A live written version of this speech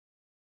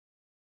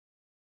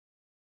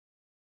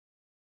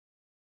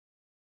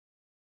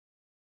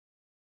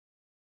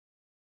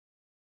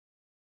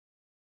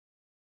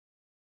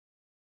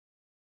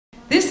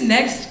This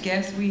next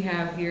guest we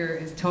have here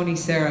is Tony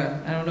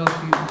Serra. I don't know if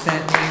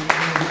that name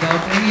rings a bell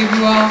for any of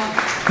you all,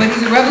 but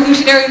he's a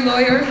revolutionary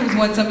lawyer who's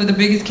won some of the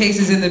biggest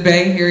cases in the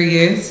Bay. Here he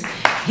is.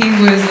 He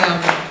was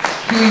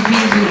Huey P.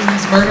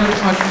 Newton's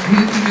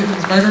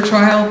murder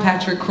trial,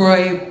 Patrick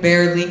Croy,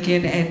 Bear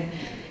Lincoln, and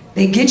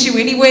they get you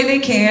any way they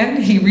can.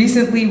 He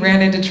recently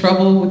ran into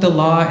trouble with the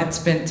law and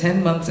spent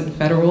 10 months in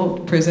federal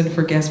prison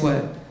for, guess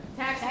what?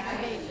 Tax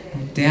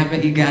evasion. Damn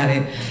it, you got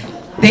it.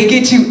 They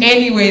get you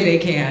any way they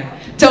can.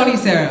 Tony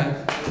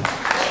Serra.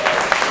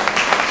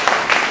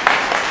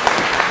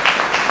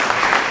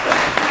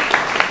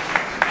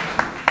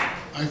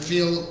 I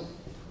feel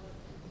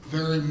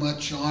very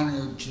much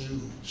honored to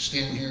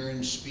stand here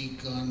and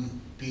speak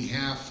on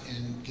behalf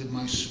and give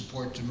my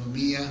support to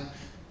Mumia.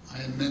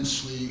 I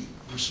immensely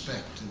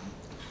respect him.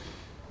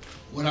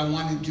 What I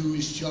want to do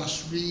is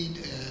just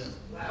read.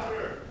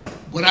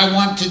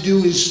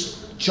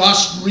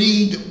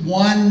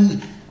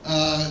 One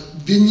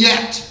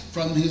vignette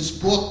from his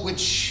book,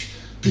 which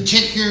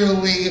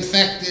particularly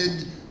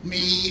affected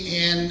me,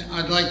 and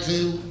I'd like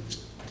to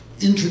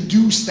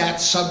introduce that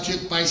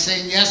subject by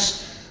saying,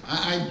 yes,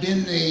 I've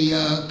been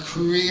a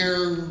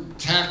career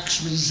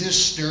tax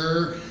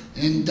resistor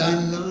and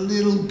done a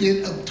little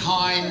bit of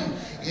time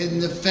in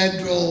the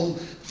federal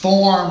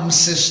form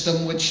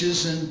system, which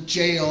isn't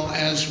jail,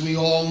 as we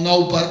all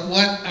know. But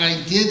what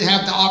I did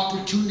have the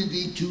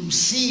opportunity to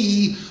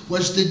see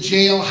was the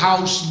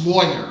Jailhouse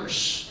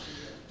Lawyers.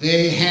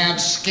 They have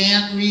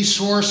scant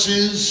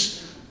resources,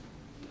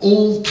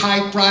 old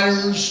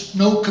typewriters,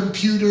 no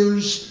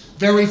computers,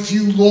 very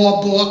few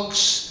law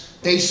books.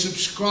 They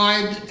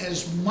subscribe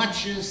as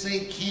much as they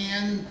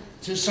can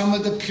to some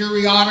of the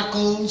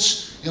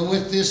periodicals, and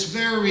with this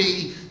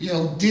very,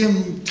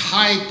 dim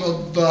type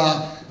of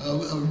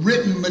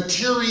written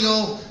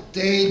material,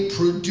 they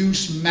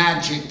produce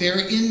magic.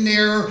 They're in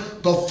there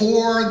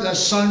before the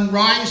sun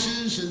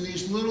rises in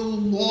these little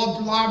law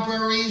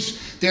libraries.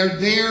 They're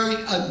there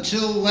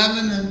until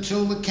 11,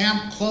 until the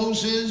camp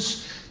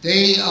closes.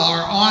 They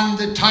are on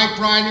the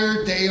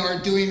typewriter. They are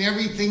doing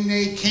everything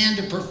they can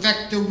to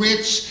perfect the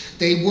writs.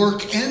 They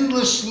work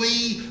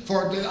endlessly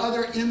for the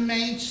other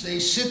inmates. They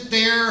sit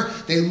there.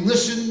 They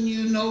listen,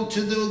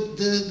 to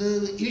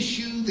the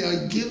issue.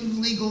 They give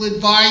legal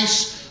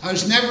advice. I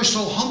was never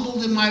so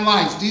humbled in my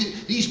life.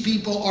 These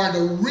people are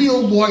the real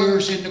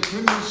lawyers in the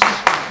criminal system.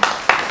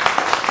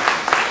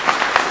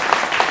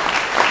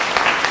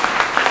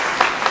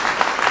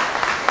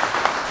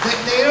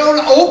 They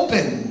don't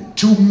open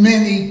to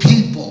many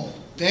people.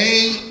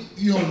 They,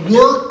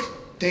 work.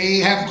 They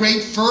have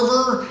great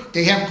fervor.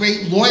 They have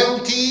great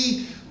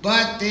loyalty,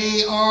 but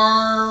they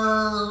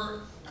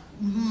are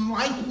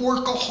like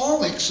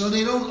workaholics, so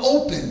they don't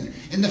open.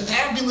 And the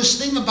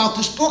fabulous thing about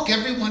this book,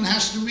 everyone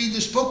has to read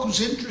this book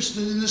who's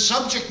interested in the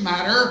subject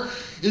matter,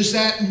 is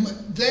that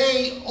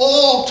they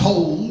all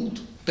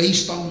told,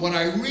 based on what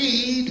I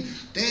read,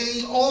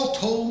 they all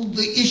told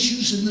the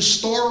issues and the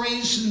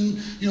stories and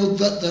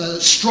the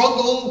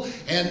struggle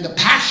and the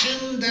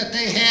passion that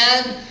they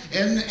had,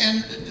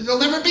 and there'll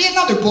never be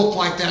another book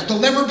like that.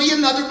 There'll never be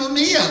another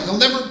Mumia. There'll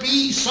never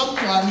be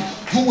someone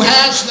who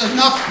has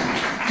enough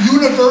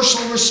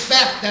universal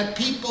respect that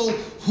people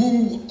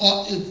who,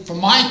 from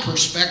my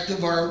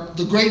perspective, are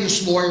the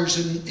greatest lawyers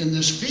in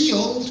this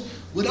field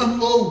would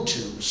unload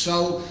to.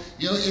 So,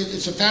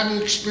 it's a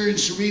fabulous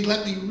experience to read.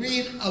 Let me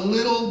read a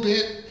little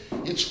bit.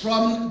 It's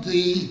from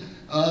the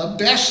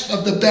best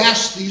of the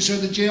best. These are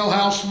the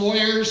Jailhouse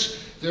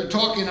Lawyers. They're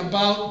talking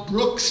about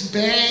Brooks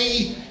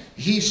Bay.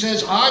 He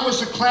says, I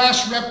was a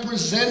class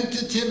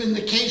representative in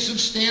the case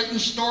of Stanton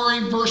Story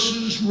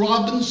versus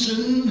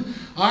Robinson.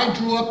 I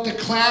drew up the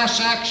class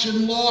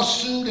action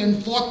lawsuit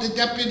and fought the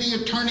Deputy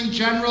Attorney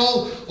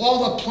General.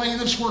 All the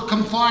plaintiffs were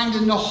confined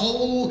in the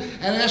hole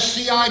at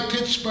SCI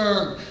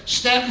Pittsburgh.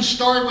 Stanton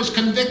Story was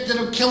convicted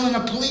of killing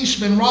a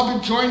policeman.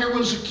 Robert Joyner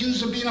was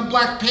accused of being a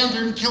Black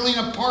Panther and killing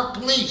a park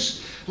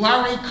police.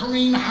 Larry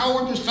Kareem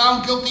Howard was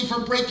found guilty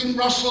for breaking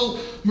Russell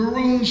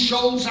Maroon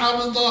Scholes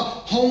out of the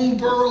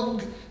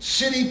Holmberg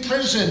City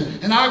Prison,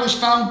 and I was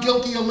found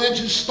guilty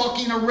alleged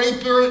stalking a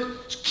raper,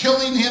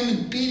 killing him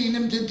and beating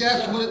him to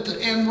death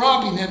and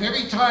robbing him.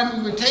 Every time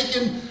we were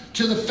taken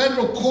to the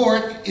federal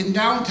court in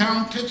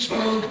downtown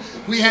Pittsburgh,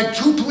 we had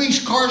 2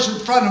 police cars in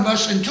front of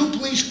us and 2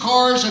 police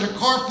cars and a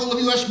car full of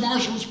U.S.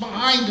 Marshals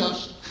behind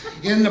us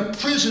in the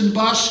prison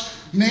bus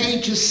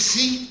made to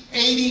seat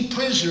 80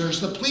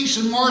 prisoners. The police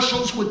and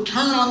marshals would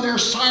turn on their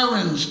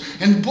sirens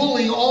and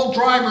bully all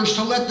drivers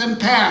to let them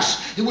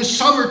pass. It was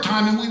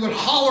summertime and we would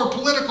holler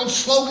political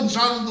slogans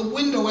out of the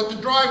window at the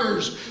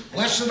drivers.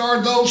 Blessed are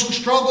those who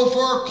struggle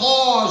for a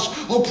cause.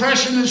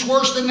 Oppression is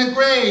worse than the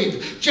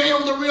grave.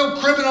 Jail the real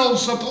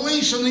criminals, the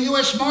police and the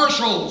U.S.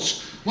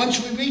 Marshals.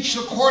 Once we reached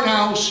the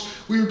courthouse,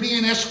 we were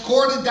being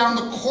escorted down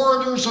the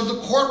corridors of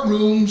the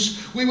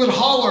courtrooms. We would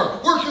holler,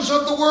 workers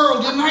of the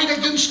world, unite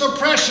against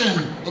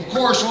oppression. Of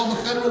course, all the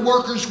federal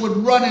workers would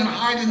run and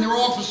hide in their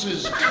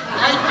offices.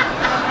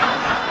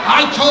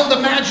 I told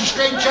the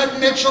magistrate, Judge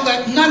Mitchell,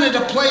 that none of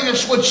the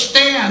plaintiffs would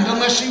stand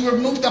unless he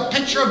removed a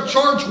picture of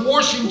George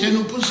Washington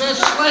who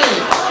possessed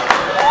slaves.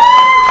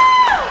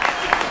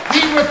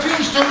 He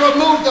refused to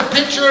remove the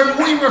picture and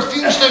we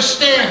refused to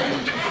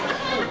stand.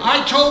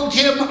 I told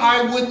him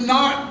I would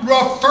not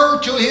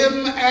refer to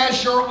him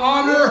as Your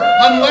Honor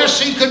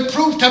unless he could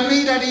prove to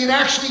me that he had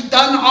actually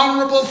done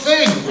honorable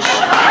things.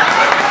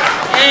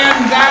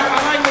 And that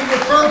I would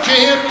refer to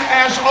him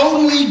as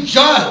only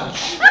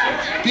judge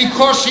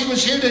because he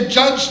was here to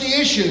judge the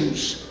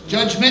issues.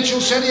 Judge Mitchell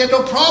said he had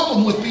no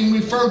problem with being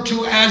referred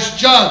to as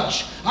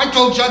judge. I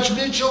told Judge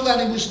Mitchell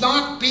that he was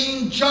not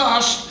being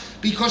just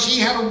because he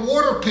had a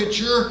water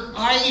pitcher,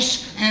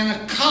 ice, and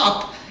a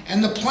cup,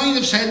 and the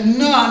plaintiffs had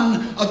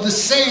none of the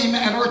same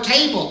at our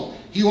table.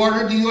 He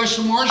ordered the U.S.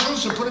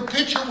 Marshals to put a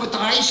pitcher with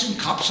ice and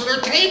cups at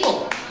our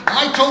table.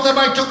 I told them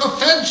I took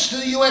offense to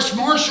the U.S.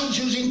 Marshals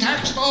using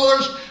tax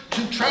dollars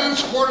to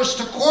transport us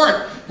to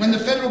court when the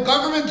federal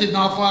government did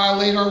not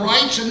violate our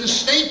rights and the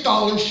state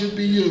dollars should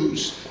be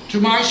used. To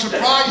my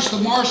surprise, the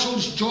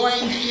Marshals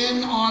joined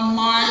in on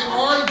my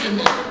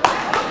argument.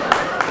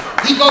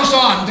 He goes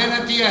on, then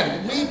at the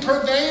end, we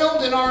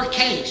prevailed in our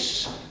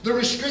case. The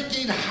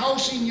restricted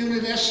housing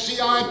unit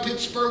SCI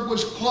Pittsburgh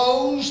was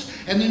closed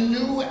and the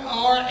new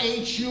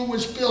RHU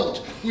was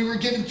built. We were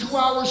given 2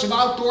 hours of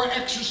outdoor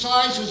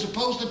exercise as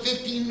opposed to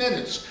 15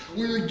 minutes.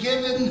 We were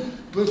given,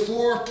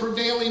 before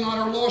prevailing on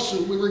our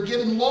lawsuit, we were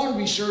given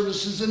laundry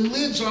services and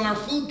lids on our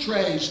food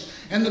trays,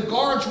 and the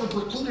guards were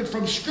precluded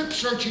from strip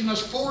searching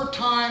us 4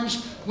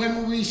 times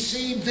when we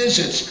received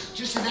visits.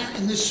 Just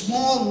in this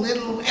small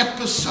little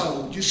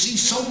episode, you see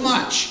so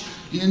much.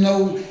 You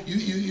know,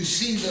 you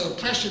see the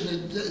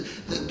oppression,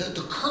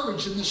 the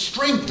courage and the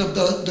strength of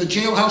the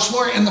jailhouse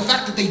lawyer, and the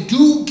fact that they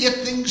do get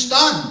things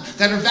done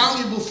that are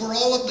valuable for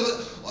all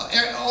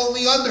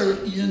the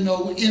other, you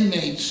know,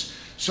 inmates.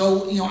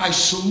 So, you know, I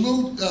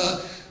salute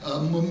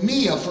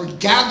Mumia for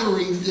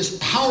gathering this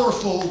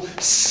powerful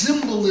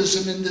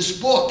symbolism in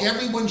this book.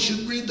 Everyone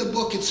should read the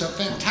book. It's a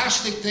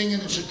fantastic thing,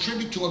 and it's a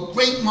tribute to a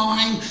great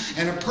mind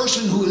and a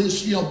person who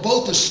is, you know,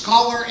 both a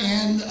scholar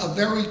and a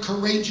very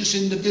courageous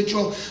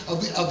individual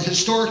of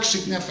historic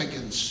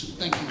significance.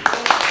 Thank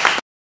you.